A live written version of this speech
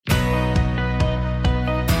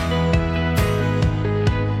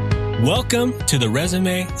Welcome to the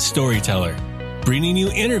Resume Storyteller, bringing you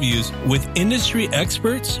interviews with industry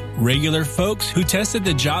experts, regular folks who tested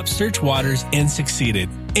the job search waters and succeeded,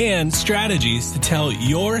 and strategies to tell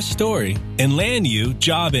your story and land you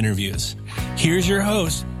job interviews. Here's your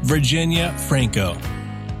host, Virginia Franco.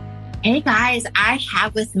 Hey guys, I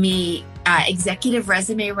have with me executive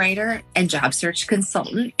resume writer and job search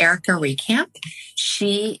consultant, Erica Recamp.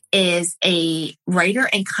 She is a writer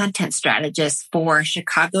and content strategist for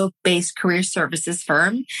Chicago-based career services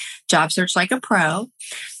firm, Job Search Like a Pro.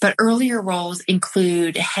 But earlier roles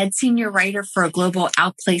include head senior writer for a global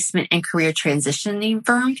outplacement and career transitioning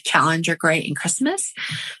firm, Challenger Gray and Christmas.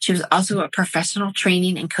 She was also a professional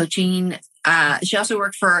training and coaching. She also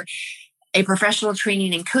worked for a professional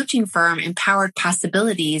training and coaching firm, Empowered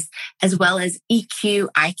Possibilities, as well as EQ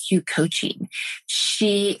IQ Coaching.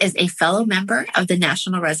 She is a fellow member of the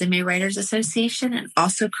National Resume Writers Association and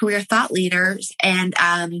also Career Thought Leaders. And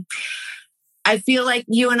I feel like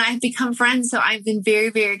you and I have become friends, so I've been very,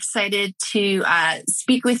 very excited to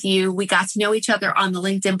speak with you. We got to know each other on the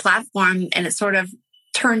LinkedIn platform, and it sort of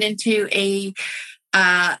turned into a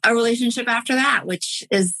relationship after that, which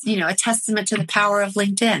is, a testament to the power of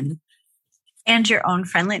LinkedIn. And your own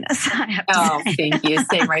friendliness. Thank you.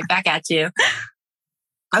 Same right back at you.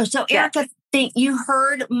 So Erica, you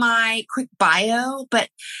heard my quick bio, but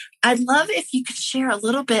I'd love if you could share a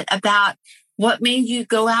little bit about what made you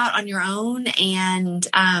go out on your own and,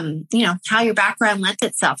 how your background lent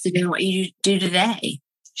itself to doing what you do today.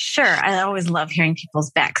 Sure. I always love hearing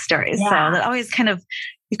people's backstories. Yeah. So that always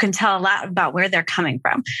you can tell a lot about where they're coming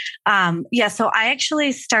from. So I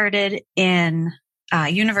actually started in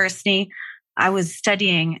university. I was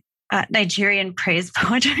studying Nigerian praise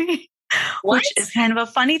poetry, which is kind of a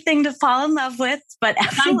funny thing to fall in love with, but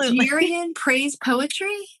absolutely. Nigerian praise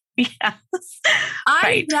poetry? Yes.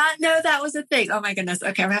 I did not know that was a thing. Oh my goodness.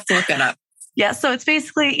 Okay. I have to look it up. Yeah. So it's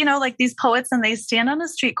basically, like these poets, and they stand on a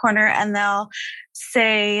street corner and they'll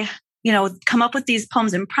say, come up with these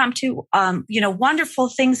poems impromptu, wonderful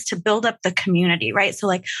things to build up the community, right? So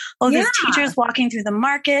this teacher's walking through the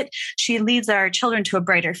market. She leads our children to a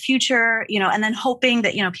brighter future, and then hoping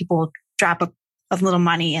that, people will drop a little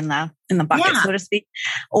money in the bucket, so to speak.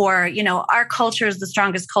 Or, our culture is the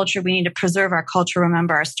strongest culture. We need to preserve our culture,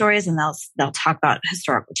 remember our stories, and they'll talk about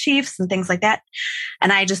historical chiefs and things like that.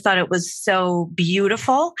 And I just thought it was so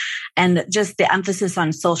beautiful, and just the emphasis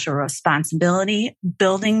on social responsibility,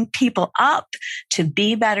 building people up to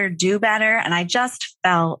be better, do better. And I just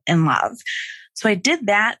fell in love. So I did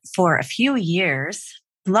that for a few years,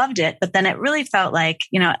 loved it. But then it really felt like,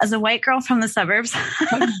 as a white girl from the suburbs,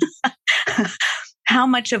 how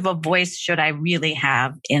much of a voice should I really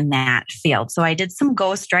have in that field? So I did some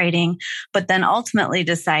ghostwriting, but then ultimately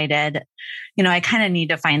decided, I kind of need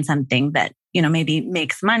to find something that, maybe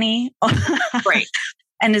makes money. Right.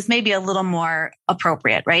 And is maybe a little more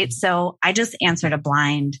appropriate, right? So I just answered a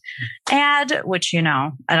blind ad, which,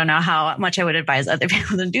 I don't know how much I would advise other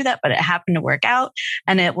people to do that, but it happened to work out.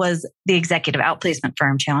 And it was the executive outplacement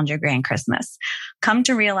firm, Challenger Gray and Christmas. Come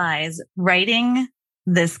to realize, writing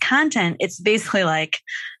this content, it's basically like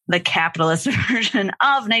the capitalist version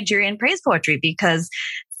of Nigerian praise poetry, because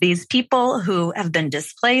these people who have been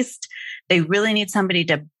displaced, they really need somebody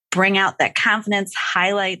to bring out that confidence,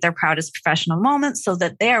 highlight their proudest professional moments so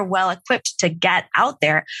that they are well equipped to get out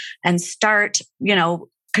there and start,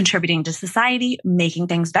 contributing to society, making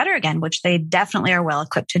things better again, which they definitely are well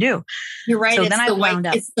equipped to do. You're right. So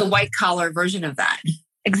it's the white collar version of that.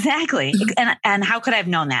 Exactly. And how could I have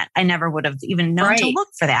known that? I never would have even known to look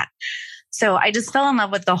for that. So I just fell in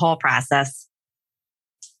love with the whole process,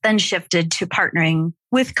 then shifted to partnering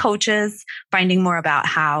with coaches, finding more about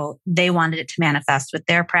how they wanted it to manifest with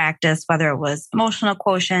their practice, whether it was emotional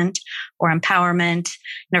quotient or empowerment.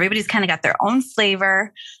 And everybody's kind of got their own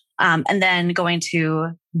flavor. And then going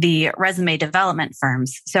to the resume development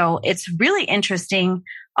firms. So it's really interesting,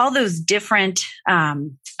 all those different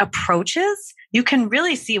approaches. You can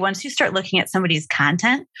really see once you start looking at somebody's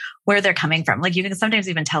content, where they're coming from. You can sometimes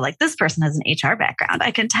even tell, this person has an HR background.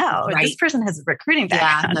 I can tell. Right. This person has a recruiting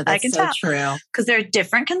background. Yeah, that's so true. Because there are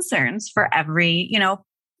different concerns for every,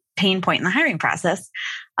 pain point in the hiring process.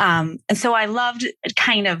 And so I loved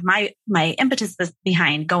kind of my impetus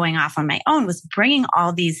behind going off on my own was bringing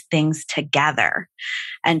all these things together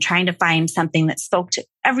and trying to find something that spoke to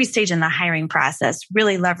every stage in the hiring process,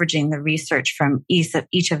 really leveraging the research from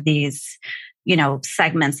each of these,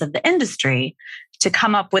 segments of the industry to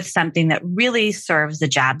come up with something that really serves the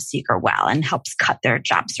job seeker well and helps cut their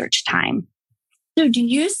job search time. So do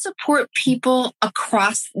you support people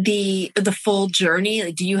across the full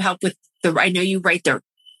journey? Do you help with I know you write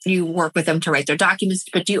you work with them to write their documents,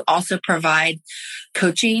 but do you also provide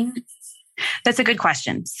coaching? That's a good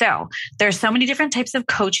question. So there's so many different types of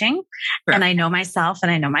coaching, and I know myself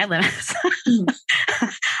and I know my limits.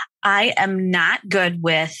 I am not good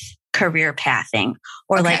with career pathing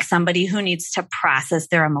or like somebody who needs to process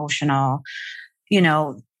their emotional,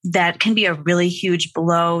 that can be a really huge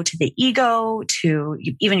blow to the ego, to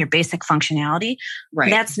even your basic functionality. Right.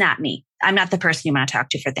 That's not me. I'm not the person you want to talk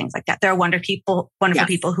to for things like that. There are wonderful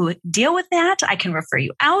people who deal with that. I can refer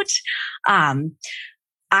you out.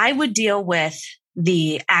 I would deal with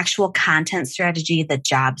the actual content strategy, the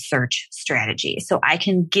job search strategy. So I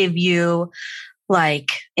can give you like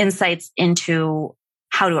insights into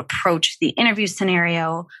how to approach the interview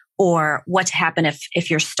scenario, or what to happen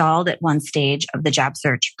if you're stalled at one stage of the job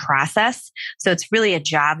search process. So it's really a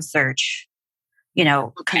job search,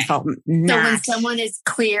 consultant. So when someone is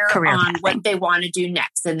clear on what they want to do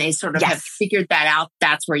next and they sort of have figured that out,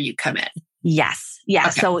 that's where you come in. Yes. Yeah.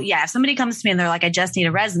 Okay. So if somebody comes to me and they're like, I just need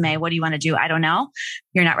a resume. What do you want to do? I don't know.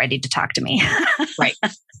 You're not ready to talk to me. Right.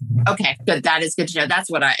 Okay. Good. That is good to know. That's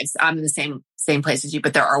what I'm in the same place as you,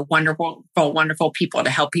 but there are wonderful people to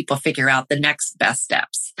help people figure out the next best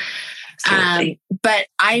steps. But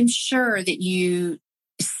I'm sure that you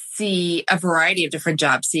see a variety of different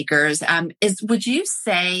job seekers. Would you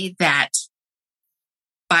say that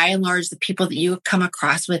by and large, the people that you come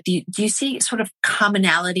across with, do you see sort of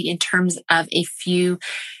commonality in terms of a few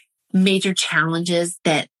major challenges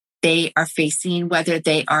that they are facing, whether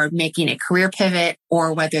they are making a career pivot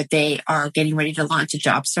or whether they are getting ready to launch a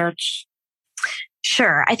job search?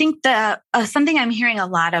 Sure. I think something I'm hearing a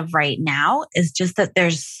lot of right now is just that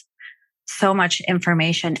there's so much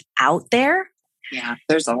information out there. Yeah,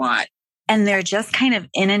 there's a lot. And they're just kind of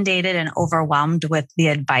inundated and overwhelmed with the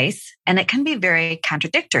advice. And it can be very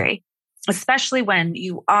contradictory, especially when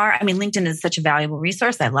LinkedIn is such a valuable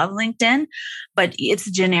resource. I love LinkedIn, but it's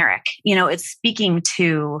generic. It's speaking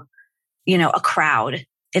to, a crowd.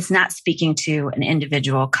 It's not speaking to an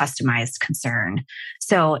individual customized concern.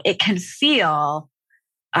 So it can feel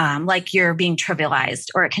like you're being trivialized,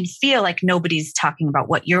 or it can feel like nobody's talking about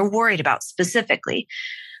what you're worried about specifically.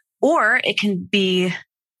 Or it can be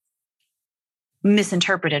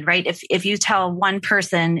misinterpreted, right? If you tell one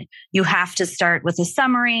person you have to start with a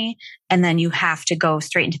summary and then you have to go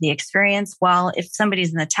straight into the experience. Well, if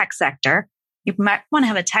somebody's in the tech sector, you might want to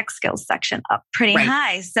have a tech skills section up pretty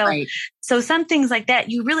high. So some things like that,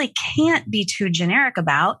 you really can't be too generic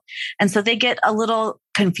about. And so they get a little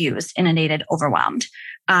confused, inundated, overwhelmed.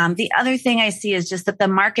 The other thing I see is just that the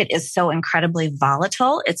market is so incredibly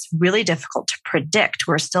volatile. It's really difficult to predict.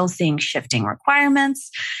 We're still seeing shifting requirements.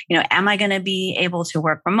 Am I going to be able to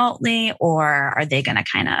work remotely, or are they going to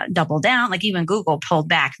kind of double down? Like even Google pulled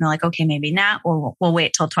back and they're like, okay, maybe not. We'll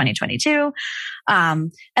wait till 2022.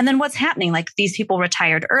 And then what's happening? Like these people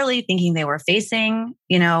retired early thinking they were facing,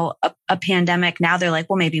 a pandemic. Now they're like,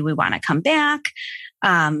 well, maybe we want to come back.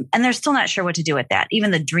 And they're still not sure what to do with that.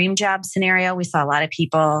 Even the dream job scenario, we saw a lot of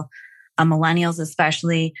people, millennials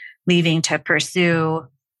especially, leaving to pursue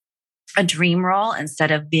a dream role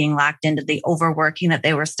instead of being locked into the overworking that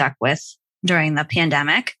they were stuck with during the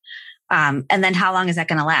pandemic. And then how long is that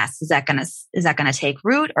going to last? Is that going to take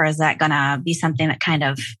root, or is that going to be something that kind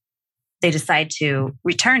of they decide to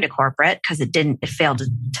return to corporate because it failed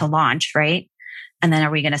to launch, right? And then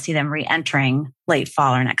are we going to see them re-entering late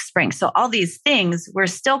fall or next spring? So all these things, we're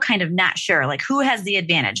still kind of not sure, like who has the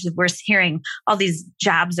advantage. We're hearing all these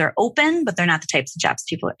jobs are open, but they're not the types of jobs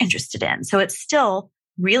people are interested in. So it's still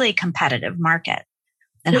really competitive market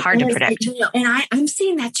and hard to predict. And I'm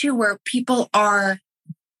seeing that too, where people are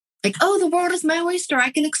like, oh, the world is my oyster.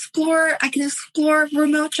 I can explore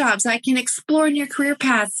remote jobs. I can explore new career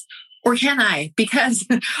paths. Or can I? Because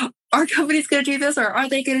our company's going to do this, or are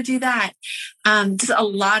they going to do that? Just a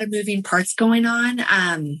lot of moving parts going on.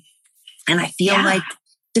 And I feel like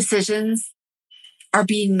decisions are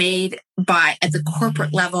being made at the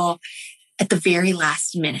corporate level at the very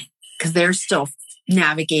last minute because they're still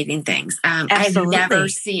navigating things. I've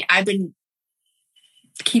been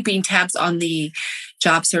keeping tabs on the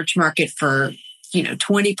job search market for,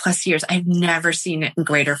 20 plus years. I've never seen it in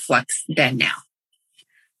greater flux than now.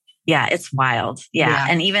 Yeah, it's wild. Yeah.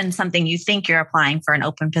 And even something you think you're applying for an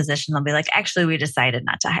open position, they'll be like, actually, we decided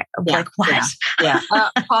not to hire. Like, what? Yeah.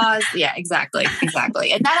 Pause. Yeah, exactly.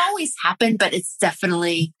 And that always happened, but it's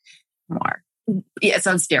definitely more. Yeah, it's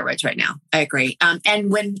on steroids right now. I agree.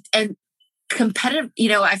 And competitive,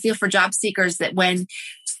 I feel for job seekers that when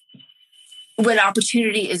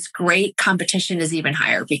opportunity is great, competition is even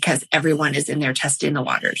higher because everyone is in there testing the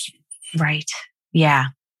waters. Right. Yeah.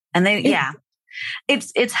 And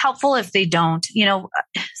It's helpful if they don't.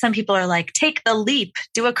 Some people are like, take the leap,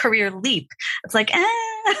 do a career leap. It's like,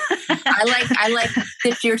 I like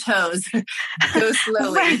dip your toes, go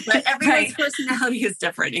slowly. Right, but everyone's personality is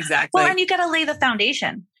different. Exactly. Well, and you got to lay the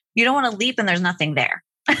foundation. You don't want to leap and there's nothing there.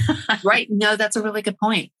 Right. No, that's a really good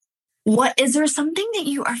point. Is there something that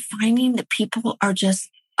you are finding that people are just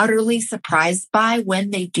utterly surprised by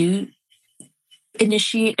when they do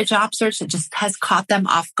initiate a job search that just has caught them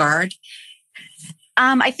off guard?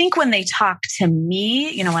 I think when they talk to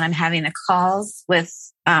me, when I'm having the calls with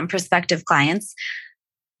prospective clients,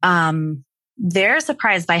 they're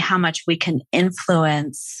surprised by how much we can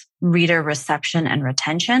influence reader reception and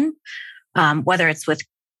retention, whether it's with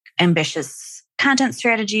ambitious content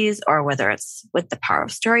strategies or whether it's with the power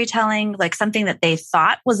of storytelling. Like something that they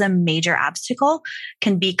thought was a major obstacle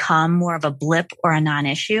can become more of a blip or a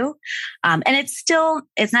non-issue. And it's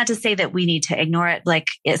not to say that we need to ignore it, like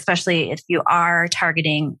especially if you are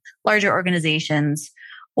targeting larger organizations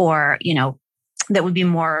or, that would be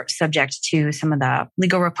more subject to some of the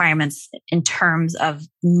legal requirements in terms of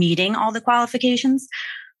meeting all the qualifications.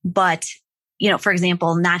 But, for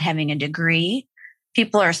example, not having a degree,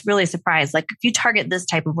 people are really surprised. Like if you target this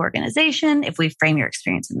type of organization, if we frame your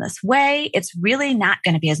experience in this way, it's really not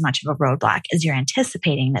going to be as much of a roadblock as you're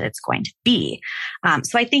anticipating that it's going to be.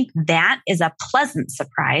 So I think that is a pleasant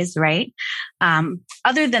surprise, right?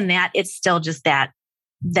 Other than that, it's still just that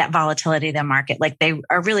volatility of the market. Like they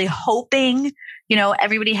are really hoping,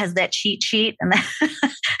 everybody has that cheat sheet and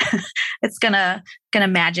it's gonna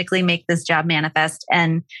magically make this job manifest.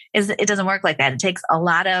 And it doesn't work like that. It takes a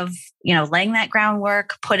lot of, laying that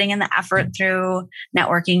groundwork, putting in the effort through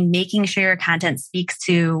networking, making sure your content speaks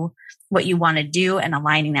to what you want to do and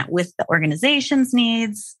aligning that with the organization's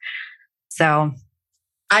needs. So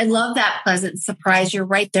I love that pleasant surprise. You're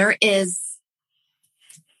right. There is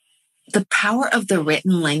the power of the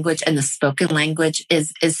written language and the spoken language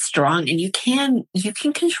is strong, and you can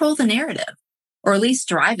control the narrative or at least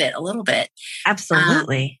drive it a little bit.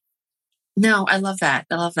 Absolutely. No, I love that.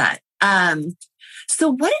 I love that.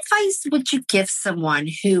 So what advice would you give someone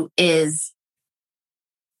who is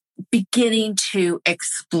beginning to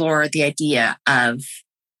explore the idea of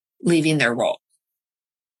leaving their role?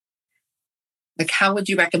 Like, how would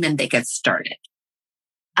you recommend they get started?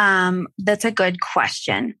 That's a good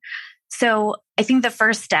question. So I think the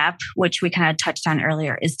first step, which we kind of touched on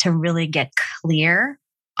earlier, is to really get clear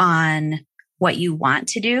on what you want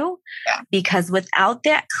to do. Yeah. Because without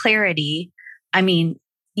that clarity,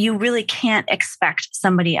 you really can't expect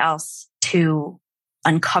somebody else to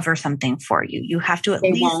uncover something for you. You have to at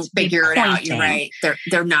least won't figure it out. You're right.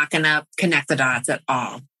 They're not going to connect the dots at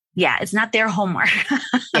all. Yeah, it's not their homework.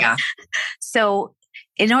 Yeah. So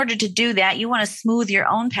in order to do that, you want to smooth your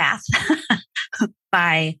own path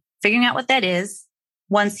by figuring out what that is.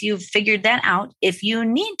 Once you've figured that out, if you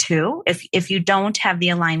need to, if you don't have the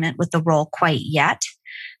alignment with the role quite yet,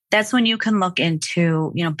 that's when you can look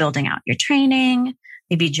into, building out your training,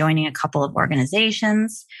 maybe joining a couple of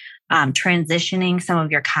organizations, transitioning some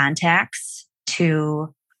of your contacts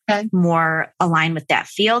to more align with that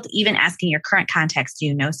field, even asking your current contacts, do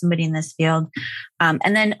you know somebody in this field?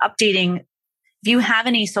 And then updating. If you have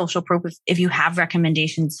any social proof, if you have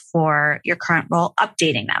recommendations for your current role,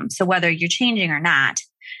 updating them. So whether you're changing or not,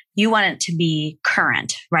 you want it to be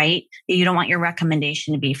current, right? You don't want your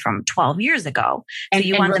recommendation to be from 12 years ago. And so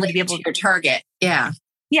you want them to be able to your target. Yeah.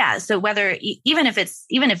 Yeah. So whether, even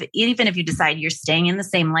if you decide you're staying in the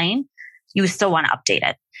same lane, you still want to update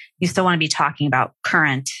it. You still want to be talking about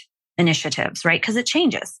current initiatives, right? Because it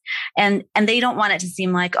changes. And they don't want it to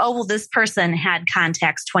seem like, oh, well, this person had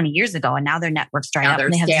contacts 20 years ago and now their network's dried up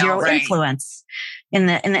and they have zero influence in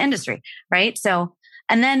the industry, right? So,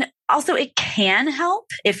 and then also it can help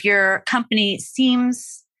if your company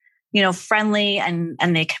seems, friendly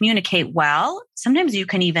and they communicate well. Sometimes you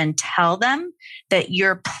can even tell them that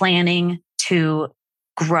you're planning to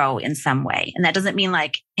grow in some way. And that doesn't mean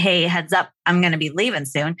like, hey, heads up, I'm going to be leaving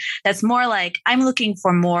soon. That's more like, I'm looking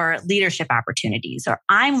for more leadership opportunities, or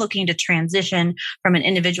I'm looking to transition from an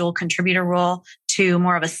individual contributor role to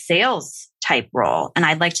more of a sales type role. And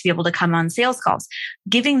I'd like to be able to come on sales calls.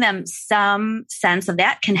 Giving them some sense of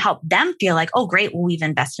that can help them feel like, oh, great, well, we've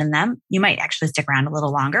invested in them. You might actually stick around a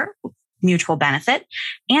little longer, mutual benefit.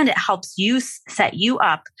 And it helps you set you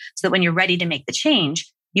up so that when you're ready to make the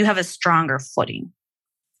change, you have a stronger footing.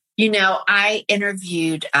 I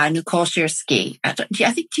interviewed Nicole Shersky.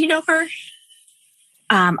 Do you know her?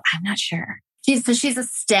 I'm not sure. She's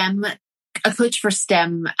a coach for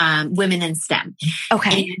STEM, women in STEM.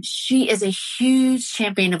 Okay. And she is a huge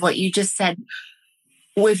champion of what you just said.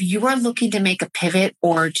 if you are looking to make a pivot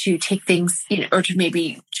or to take things, or to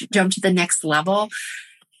maybe jump to the next level,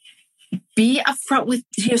 be upfront with,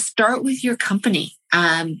 start with your company,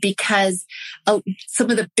 because some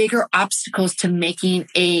of the bigger obstacles to making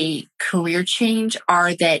a career change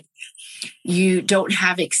are that you don't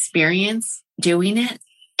have experience doing it,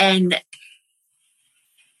 and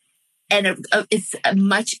it's a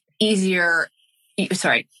much easier.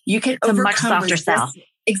 Sorry, you can overcome. A much softer sell.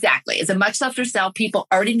 Exactly, it's a much softer sell. People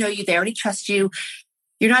already know you; they already trust you.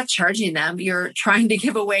 You're not charging them. You're trying to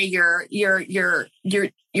give away you're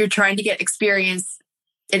trying to get experience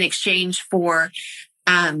in exchange for,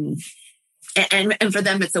 and for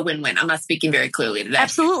them, it's a win-win. I'm not speaking very clearly today.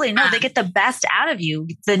 Absolutely. No, they get the best out of you.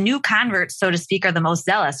 The new converts, so to speak, are the most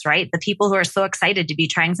zealous, right? The people who are so excited to be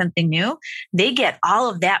trying something new, they get all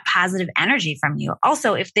of that positive energy from you.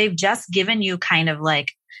 Also, if they've just given you kind of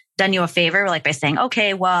like done you a favor, like by saying,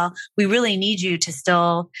 okay, well, we really need you to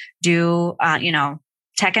still do,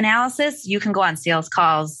 tech analysis, you can go on sales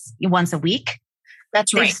calls once a week.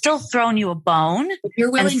 That's right. They've still thrown you a bone. If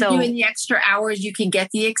you're willing to do in the extra hours, you can get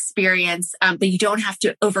the experience, but you don't have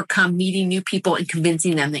to overcome meeting new people and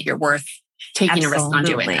convincing them that you're worth taking a risk on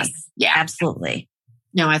doing this. Yeah, absolutely.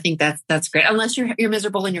 No, I think that's great. Unless you're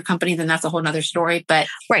miserable in your company, then that's a whole nother story. But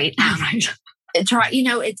right. Try.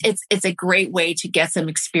 It's a great way to get some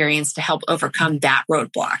experience to help overcome that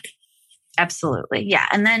roadblock. Absolutely. Yeah.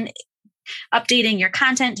 And then updating your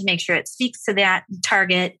content to make sure it speaks to that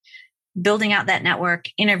target, building out that network,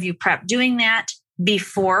 interview prep, doing that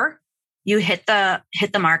before you hit the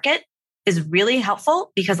market is really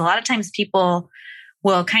helpful, because a lot of times people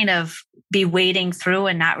will kind of be wading through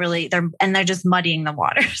and not really, they're just muddying the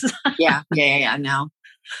waters. Yeah. No.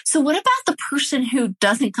 So what about the person who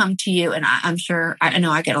doesn't come to you? And I'm sure, I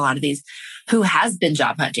know I get a lot of these, who has been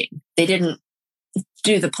job hunting. They didn't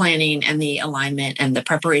do the planning and the alignment and the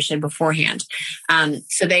preparation beforehand.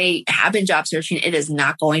 So they have been job searching. It is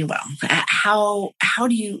not going well. How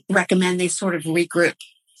do you recommend they sort of regroup?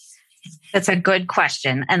 That's a good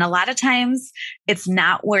question. And a lot of times it's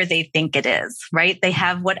not where they think it is, right? They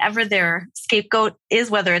have whatever their scapegoat is,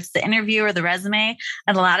 whether it's the interview or the resume.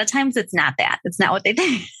 And a lot of times it's not that. It's not what they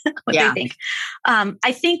think. They think.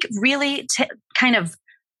 I think really kind of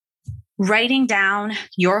writing down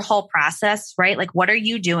your whole process, right? Like, what are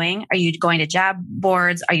you doing? Are you going to job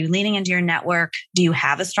boards? Are you leaning into your network? Do you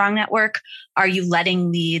have a strong network? Are you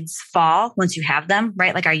letting leads fall once you have them,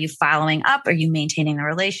 right? Like, are you following up? Are you maintaining the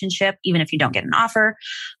relationship, even if you don't get an offer?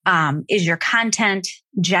 Is your content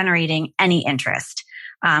generating any interest?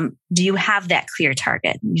 Do you have that clear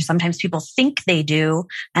target? Sometimes people think they do,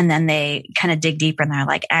 and then they kind of dig deeper and they're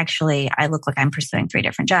like, actually, I look like I'm pursuing 3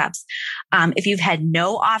 different jobs. If you've had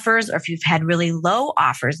no offers or if you've had really low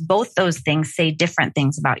offers, both those things say different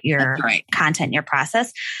things about your content, your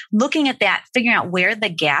process. Looking at that, figuring out where the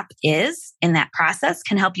gap is in that process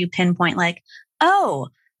can help you pinpoint like, oh,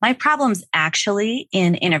 my problem's actually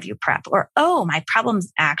in interview prep, or, oh, my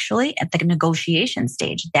problem's actually at the negotiation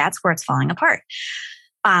stage. That's where it's falling apart.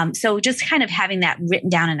 So just kind of having that written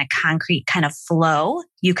down in a concrete kind of flow,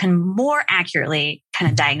 you can more accurately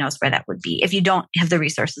kind of diagnose where that would be if you don't have the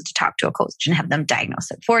resources to talk to a coach and have them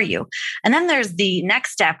diagnose it for you. And then there's the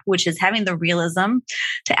next step, which is having the realism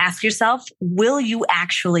to ask yourself, will you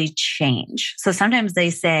actually change? So sometimes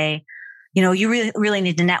they say, you really, really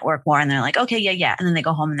need to network more. And they're like, okay, yeah. And then they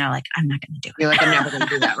go home and they're like, I'm not going to do it. You're like, I'm never going to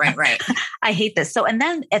do that. Right. I hate this. So, and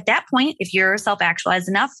then at that point, if you're self-actualized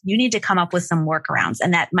enough, you need to come up with some workarounds.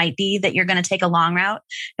 And that might be that you're going to take a long route.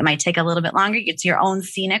 It might take a little bit longer. It's your own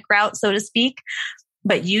scenic route, so to speak.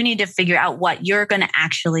 But you need to figure out what you're going to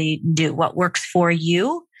actually do, what works for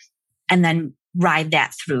you, and then ride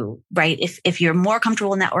that through, right? If you're more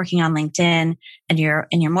comfortable networking on LinkedIn and you're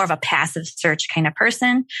more of a passive search kind of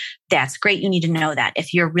person, that's great. You need to know that.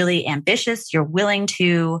 If you're really ambitious, you're willing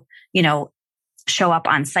to, show up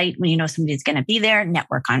on site when you know somebody's going to be there,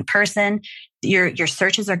 network on person, your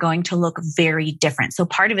searches are going to look very different. So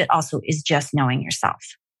part of it also is just knowing yourself.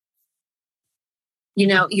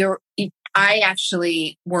 I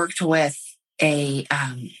actually worked with a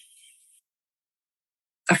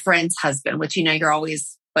friend's husband, which, you're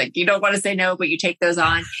always like, you don't want to say no, but you take those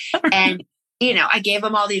on. And, I gave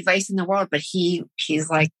him all the advice in the world, but he's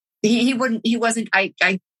like, he wasn't, I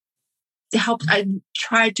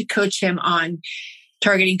tried to coach him on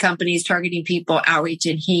targeting companies, targeting people, outreach,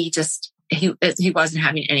 and he wasn't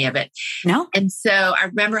having any of it. No. And so I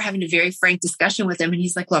remember having a very frank discussion with him, and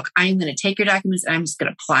he's like, look, I'm going to take your documents and I'm just going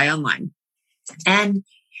to apply online. And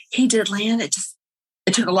he did land. It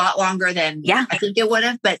took a lot longer than I think it would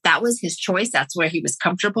have, but that was his choice. That's where he was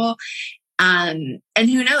comfortable. And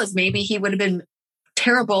who knows, maybe he would have been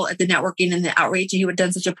terrible at the networking and the outreach. He would have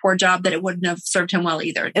done such a poor job that it wouldn't have served him well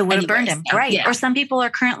either. It would have burned him. So, right. Yeah. Or some people are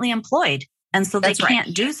currently employed. And so they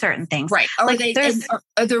can't do certain things. Right. Or, like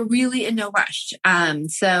they're really in no rush.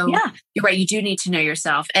 So you're right. You do need to know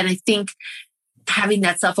yourself. And I think having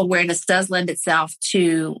that self-awareness does lend itself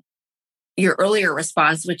to your earlier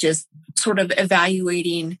response, which is sort of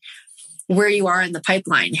evaluating where you are in the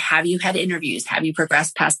pipeline. Have you had interviews? Have you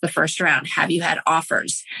progressed past the first round? Have you had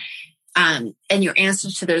offers? And your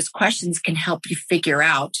answers to those questions can help you figure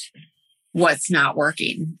out what's not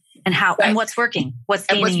working. And how, and what's working, what's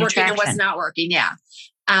working and what's not working. Yeah.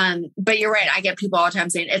 But you're right. I get people all the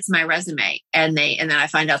time saying it's my resume. And then I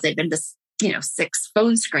find out they've been to, 6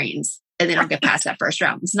 phone screens and they don't get past that first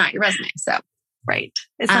round. It's not your resume. So, right.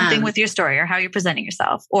 It's something with your story or how you're presenting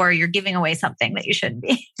yourself, or you're giving away something that you shouldn't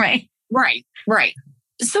be. Right. Right.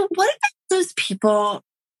 So what about those people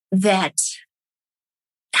that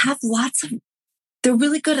have they're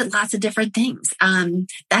really good at lots of different things.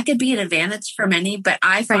 That could be an advantage for many, but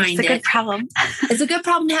I find it's a good problem. It's a good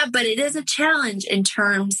problem to have, but it is a challenge in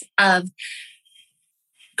terms of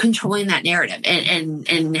controlling that narrative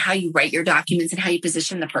and how you write your documents and how you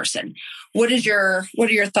position the person. What are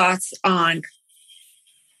your thoughts on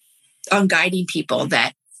guiding people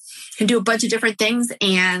that can do a bunch of different things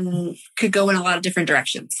and could go in a lot of different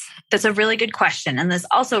directions? That's a really good question. And this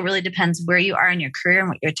also really depends where you are in your career and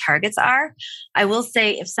what your targets are. I will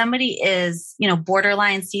say if somebody is,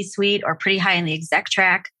 borderline C-suite or pretty high in the exec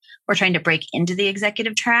track or trying to break into the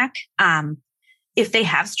executive track, if they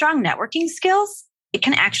have strong networking skills, it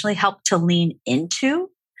can actually help to lean into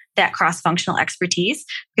that cross-functional expertise,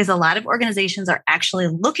 because a lot of organizations are actually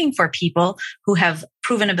looking for people who have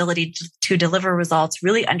proven ability to deliver results,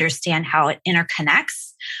 really understand how it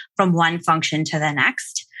interconnects from one function to the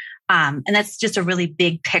next. And that's just a really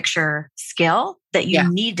big picture skill that you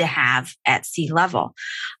need to have at C-level.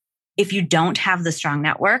 If you don't have the strong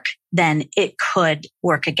network, then it could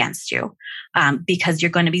work against you because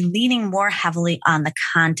you're going to be leaning more heavily on the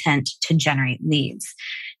content to generate leads.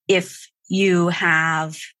 If you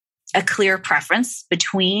have a clear preference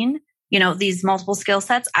between, these multiple skill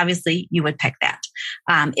sets, obviously you would pick that.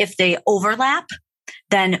 If they overlap,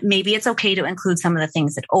 then maybe it's okay to include some of the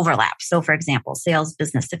things that overlap. So for example, sales,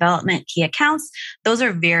 business development, key accounts, those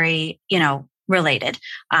are very, related.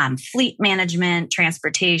 Fleet management,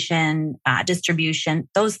 transportation, distribution,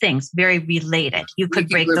 those things, very related. You could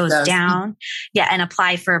break those down. Yeah. And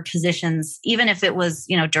apply for positions, even if it was,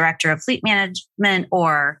 director of fleet management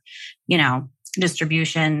or,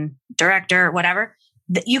 distribution director, whatever,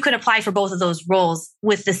 you could apply for both of those roles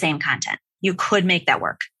with the same content. You could make that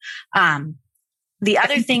work. The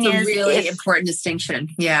other thing is a really important distinction.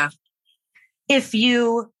 Yeah. If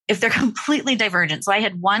they're completely divergent. So I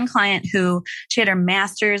had one client who she had her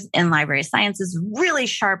master's in library sciences, really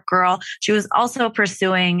sharp girl. She was also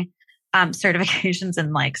pursuing certifications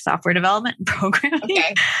in like software development and programming.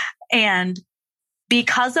 Okay. And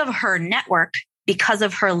because of her network, because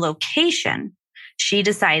of her location, she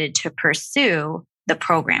decided to pursue the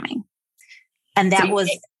programming. And that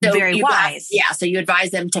was very wise. So you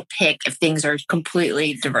advise them to pick if things are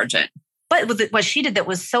completely divergent. But what she did that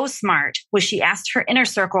was so smart was she asked her inner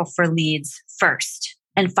circle for leads first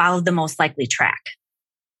and followed the most likely track.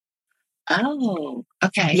 Oh,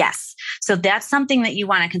 okay. Yes. So that's something that you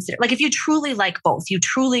want to consider. Like if you truly like both, you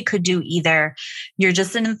truly could do either. You're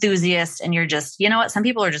just an enthusiast and you're just, some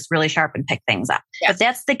people are just really sharp and pick things up. Yeah. If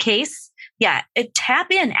that's the case, tap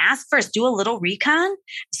in, ask first, do a little recon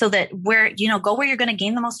so that go where you're going to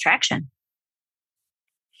gain the most traction.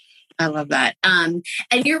 I love that. And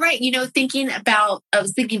you're right. I was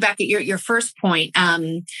thinking back at your first point,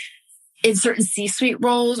 in certain C-suite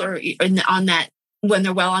roles or on that, when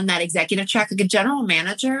they're well on that executive track, like a general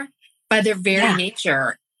manager, by their very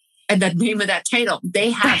nature and the name of that title,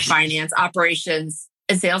 they have finance, operations,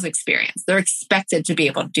 and sales experience. They're expected to be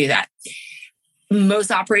able to do that.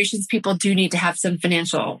 Most operations people do need to have some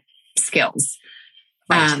financial skills.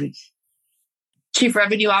 Right. Chief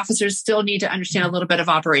revenue officers still need to understand a little bit of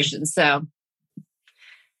operations. So,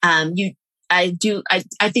 I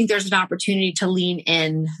think there's an opportunity to lean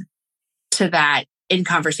in to that in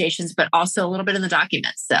conversations, but also a little bit in the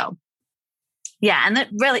documents. So, and that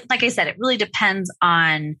really, like I said, it really depends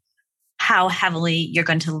on how heavily you're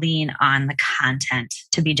going to lean on the content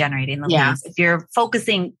to be generating the leads. If you're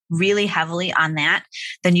focusing really heavily on that,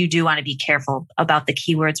 then you do want to be careful about the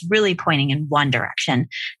keywords really pointing in one direction.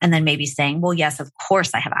 And then maybe saying, well, yes, of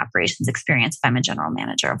course I have operations experience if I'm a general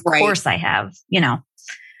manager. Of course I have, No,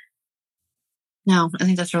 I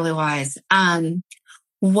think that's really wise.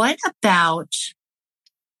 What about,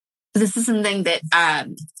 this is something that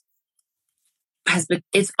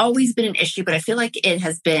it's always been an issue, but I feel like it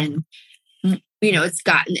has been, it's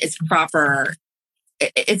gotten its proper,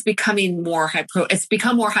 it's becoming it's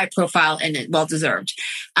become more high profile and well deserved.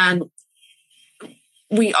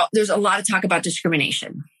 There's a lot of talk about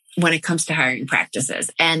discrimination when it comes to hiring practices,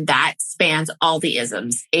 and that spans all the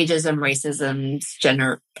isms: ageism, racism,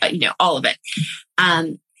 gender, all of it.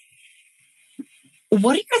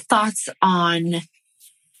 What are your thoughts on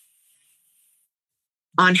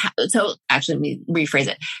how, so actually, let me rephrase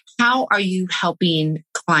it. How are you helping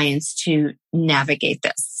clients to navigate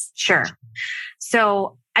this? Sure.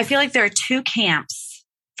 So I feel like there are two camps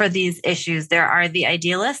for these issues. There are the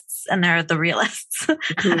idealists and there are the realists.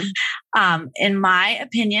 Mm-hmm. In my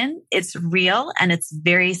opinion, it's real and it's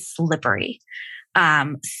very slippery.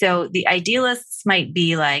 So the idealists might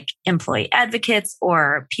be like employee advocates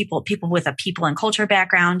or people with a people and culture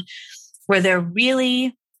background, where they're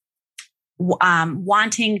really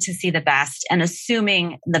wanting to see the best and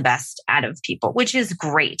assuming the best out of people, which is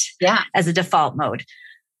great as a default mode.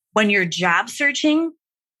 When you're job searching,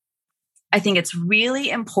 I think it's really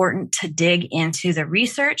important to dig into the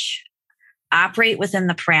research, operate within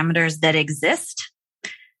the parameters that exist,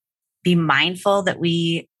 be mindful that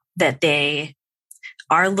they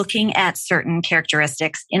are looking at certain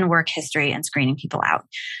characteristics in work history and screening people out.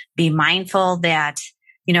 Be mindful that,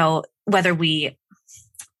 whether we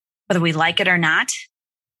like it or not,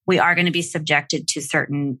 we are going to be subjected to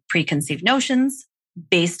certain preconceived notions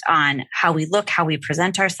based on how we look, how we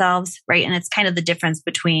present ourselves, right? And it's kind of the difference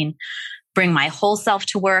between bring my whole self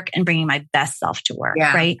to work and bringing my best self to work,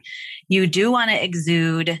 right? You do want to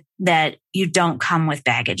exude that you don't come with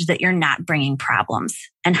baggage, that you're not bringing problems.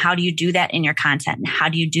 And how do you do that in your content? And how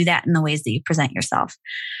do you do that in the ways that you present yourself?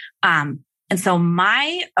 And so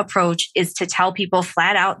my approach is to tell people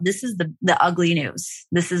flat out, this is the ugly news.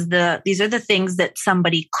 These are the things that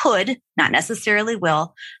somebody could, not necessarily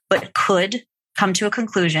will, but could come to a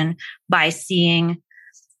conclusion by seeing,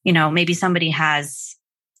 maybe somebody has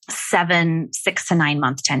 6 to 9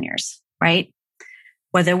 month tenures, right?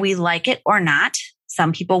 Whether we like it or not,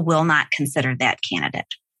 some people will not consider that candidate.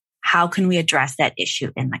 How can we address that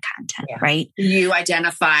issue in the content, right? You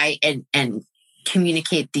identify and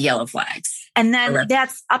communicate the yellow flags. And then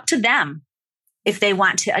that's up to them. If they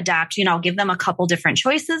want to adopt, give them a couple different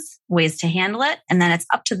choices, ways to handle it. And then it's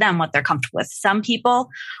up to them what they're comfortable with. Some people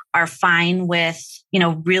are fine with,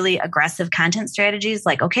 really aggressive content strategies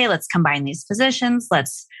like, okay, let's combine these positions.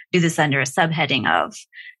 Let's do this under a subheading of,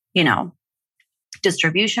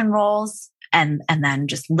 distribution roles and then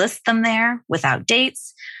just list them there without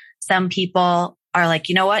dates. Some people are like,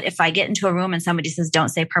 what? If I get into a room and somebody says, don't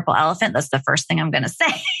say purple elephant, that's the first thing I'm going to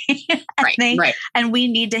say. And we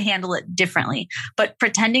need to handle it differently. But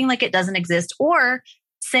pretending like it doesn't exist or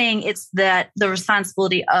saying it's the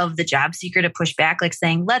responsibility of the job seeker to push back, like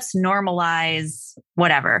saying, let's normalize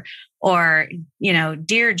whatever. Or,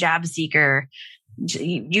 dear job seeker,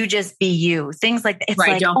 you just be you. Things like that. It's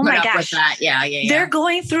like, don't oh put my up gosh. with that. Yeah. They're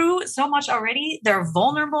going through so much already. They're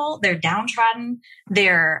vulnerable. They're downtrodden.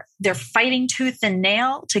 They're fighting tooth and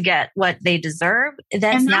nail to get what they deserve.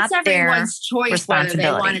 That's not everyone's choice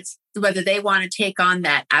responsibility. whether they want to take on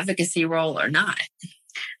that advocacy role or not.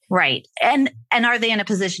 Right. And are they in a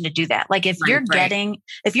position to do that? Like if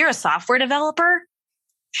you're a software developer,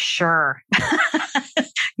 sure.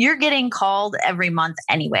 You're getting called every month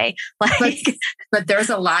anyway. But there's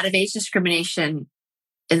a lot of age discrimination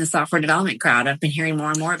in the software development crowd. I've been hearing more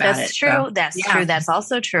and more about it. That's true. That's true. That's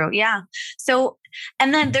also true. Yeah. So,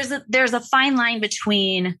 and then there's a fine line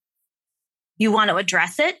between you want to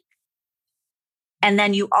address it and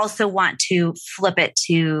then you also want to flip it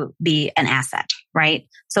to be an asset, right?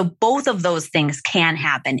 So both of those things can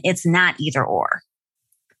happen. It's not either or.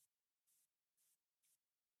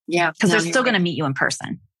 Yeah. Because they're still going to meet you in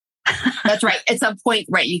person. That's right. At some point,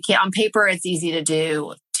 right. You can't, on paper, it's easy to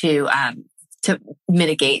do to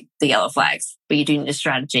mitigate the yellow flags, but you do need a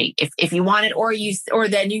strategy if you want it, or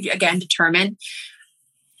then you again determine,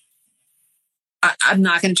 I'm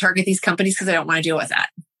not going to target these companies because I don't want to deal with that.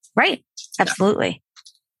 Right. Absolutely.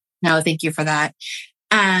 No, thank you for that.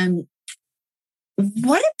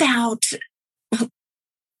 What about,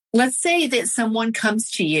 let's say that someone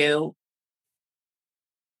comes to you.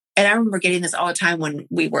 And I remember getting this all the time when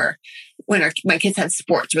my kids had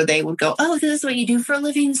sports where they would go, oh, this is what you do for a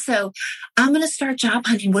living. So I'm going to start job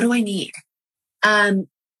hunting. What do I need?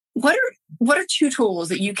 What are 2 tools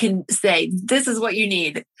that you can say, this is what you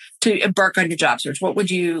need to embark on your job search? What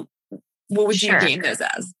would you name those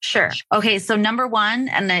as? Sure. Okay. So number 1,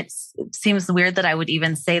 and it seems weird that I would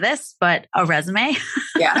even say this, but a resume.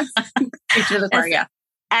 Yeah. Picture the car, yeah.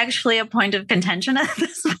 actually a point of contention at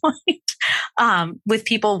this point, with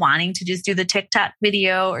people wanting to just do the TikTok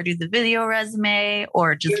video or do the video resume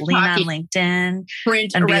or just lean on LinkedIn.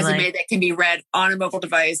 Print a resume that can be read on a mobile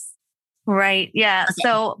device. Right. Yeah. Okay.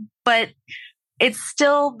 So, but it's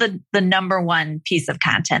still the number one piece of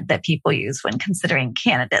content that people use when considering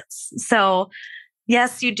candidates. So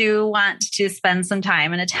yes, you do want to spend some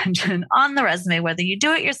time and attention on the resume, whether you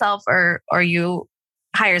do it yourself or you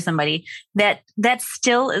hire somebody. That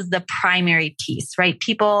still is the primary piece, right?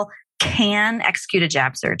 People can execute a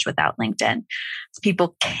job search without LinkedIn.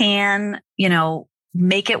 People can,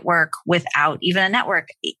 make it work without even a network.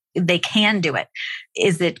 They can do it.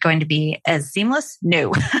 Is it going to be as seamless?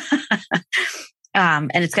 No.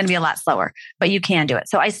 And it's going to be a lot slower, but you can do it.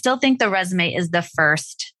 So I still think the resume is the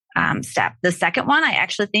first step. The second one I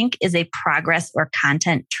actually think is a progress or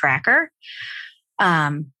content tracker.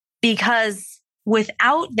 Because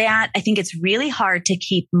without that, I think it's really hard to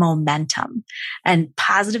keep momentum, and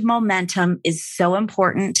positive momentum is so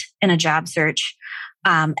important in a job search.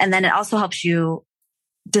 And then it also helps you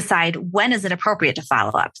decide when is it appropriate to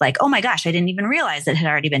follow up. Like, oh my gosh, I didn't even realize it had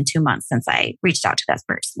already been 2 months since I reached out to that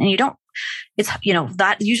person. And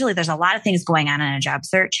that usually there's a lot of things going on in a job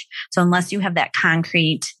search. So unless you have that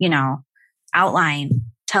concrete, outline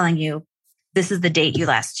telling you this is the date you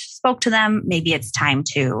last spoke to them, maybe it's time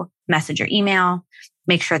to message or email,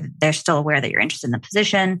 make sure that they're still aware that you're interested in the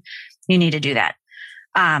position. You need to do that.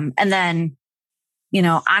 And then,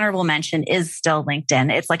 honorable mention is still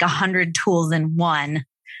LinkedIn. It's like 100 tools in one,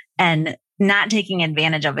 and not taking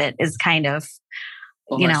advantage of it is kind of,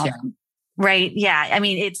 right. Yeah. I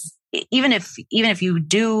mean, it's even if you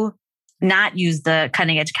do not use the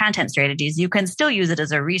cutting edge content strategies, you can still use it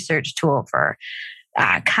as a research tool for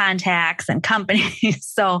contacts and companies.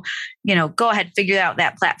 So, go ahead, figure out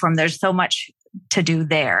that platform. There's so much to do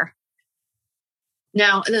there.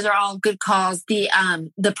 No, those are all good calls.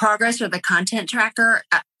 The progress or the content tracker,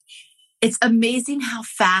 it's amazing how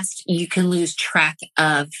fast you can lose track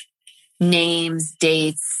of names,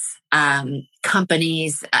 dates,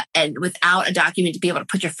 companies, and without a document to be able to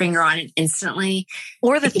put your finger on it instantly.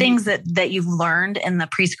 Or the things that you've learned in the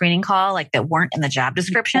pre-screening call, like that weren't in the job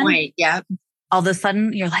description. Right. Yeah. All of a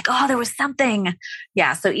sudden you're like, oh, there was something.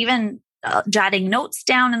 Yeah. So even jotting notes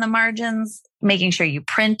down in the margins, making sure you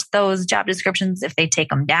print those job descriptions if they take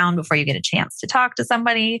them down before you get a chance to talk to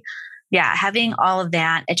somebody. Yeah. Having all of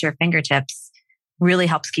that at your fingertips really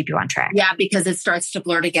helps keep you on track. Yeah, because it starts to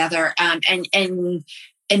blur together. And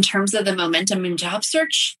in terms of the momentum in job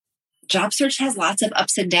search has lots of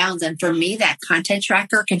ups and downs. And for me, that content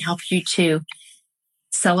tracker can help you to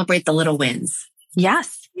celebrate the little wins.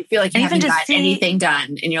 Yes. You feel like you haven't got anything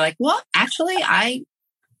done. And you're like, well, actually, I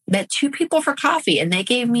met 2 people for coffee and they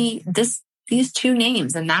gave me these 2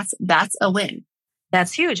 names. And that's a win.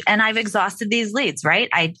 That's huge. And I've exhausted these leads, right?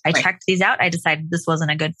 I checked these out. I decided this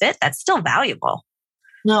wasn't a good fit. That's still valuable.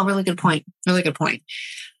 No, really good point. Really good point.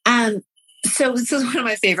 So this is one of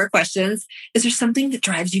my favorite questions. Is there something that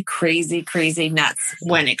drives you crazy, crazy nuts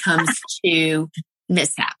when it comes to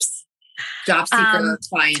mishaps? Job seeker,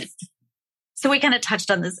 client. So we kind of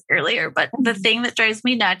touched on this earlier, but the thing that drives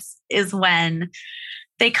me nuts is when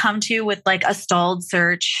they come to you with like a stalled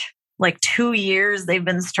search, like 2 years they've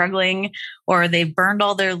been struggling, or they've burned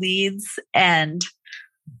all their leads, and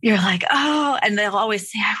you're like, oh, and they'll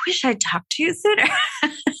always say, I wish I'd talked to you sooner.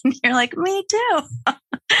 And you're like, me too.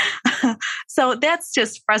 So that's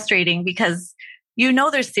just frustrating because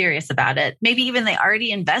they're serious about it. Maybe even they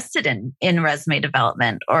already invested in resume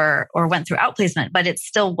development or went through outplacement, but it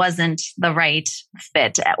still wasn't the right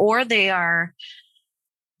fit. Or they are,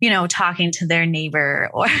 talking to their neighbor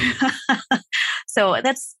or so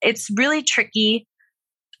it's really tricky.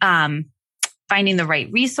 Finding the right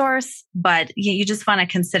resource, but you just want to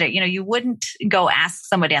consider, you wouldn't go ask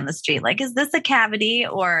somebody on the street, like, is this a cavity?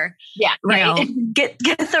 Or, right. Get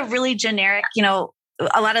the really generic,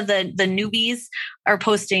 a lot of the newbies are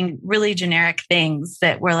posting really generic things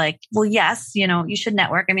that we're like, well, yes, you should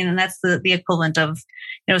network. I mean, and that's the equivalent of,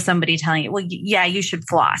 somebody telling you, well, yeah, you should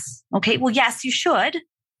floss. Okay. Well, yes, you should.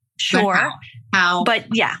 Sure. How? But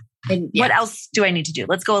yeah. And, what else do I need to do?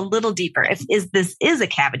 Let's go a little deeper. If this is a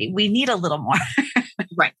cavity, we need a little more.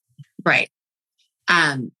 Right.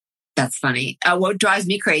 That's funny. What drives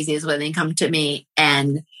me crazy is when they come to me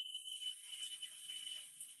and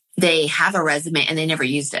they have a resume and they never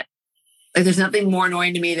used it. Like, there's nothing more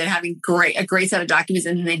annoying to me than having a great set of documents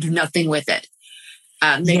and they do nothing with it.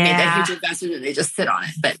 They made that huge investment and they just sit on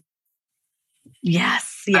it. But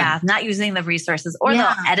yes, not using the resources, or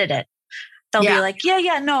they'll edit it. They'll be like,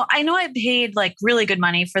 no, I know I paid like really good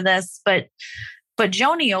money for this, but but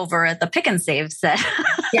Joni over at the Pick and Save said,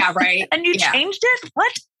 yeah, right. And you changed it?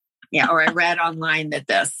 What? Yeah. Or I read online that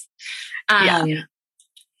this.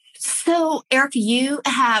 So Erica, you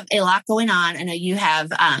have a lot going on. I know you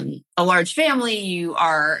have a large family. You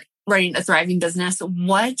are running a thriving business.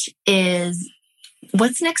 What's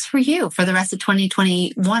next for you for the rest of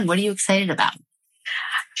 2021? What are you excited about?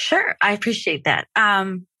 Sure. I appreciate that.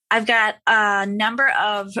 I've got a number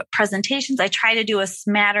of presentations. I try to do a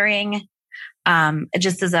smattering,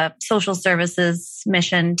 just as a social services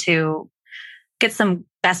mission to get some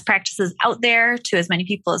best practices out there to as many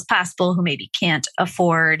people as possible who maybe can't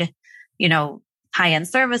afford, high-end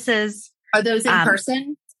services. Are those in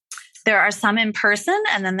person? There are some in person,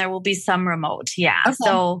 and then there will be some remote. Yeah. Okay.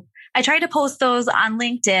 So I try to post those on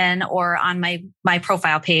LinkedIn or on my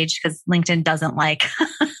profile page because LinkedIn doesn't like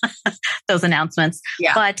those announcements.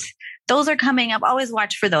 Yeah. But those are coming up. Always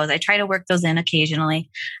watch for those. I try to work those in occasionally.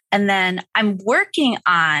 And then I'm working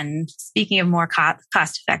on, speaking of more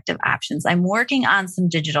cost-effective options, I'm working on some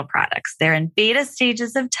digital products. They're in beta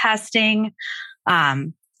stages of testing.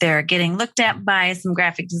 They're getting looked at by some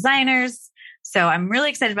graphic designers. So I'm really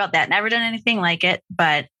excited about that. Never done anything like it,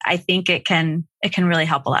 but I think it can really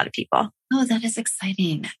help a lot of people. Oh, that is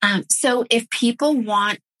exciting. So if people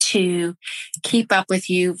want to keep up with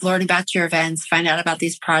you, learn about your events, find out about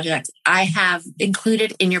these projects, I have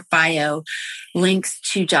included in your bio links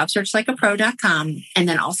to jobsearchlikeapro.com and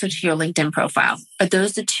then also to your LinkedIn profile. Are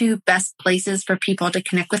those the two best places for people to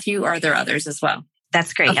connect with you, or are there others as well?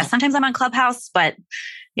 That's great. Okay. Yeah, sometimes I'm on Clubhouse, but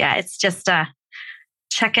yeah, it's just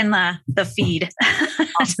checking the feed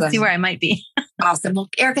to see where I might be. Awesome. Well,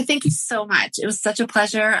 Erica, thank you so much. It was such a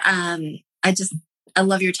pleasure. I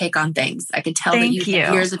love your take on things. I can tell that you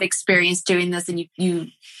have years of experience doing this, and you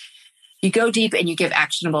go deep and you give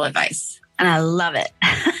actionable advice. And I love it.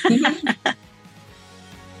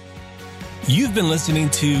 You've been listening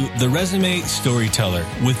to The Resume Storyteller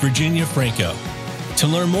with Virginia Franco. To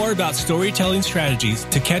learn more about storytelling strategies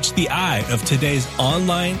to catch the eye of today's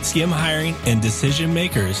online skim hiring and decision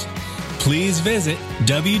makers, please visit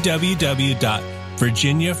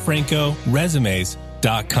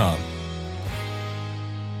www.virginiafrancoresumes.com.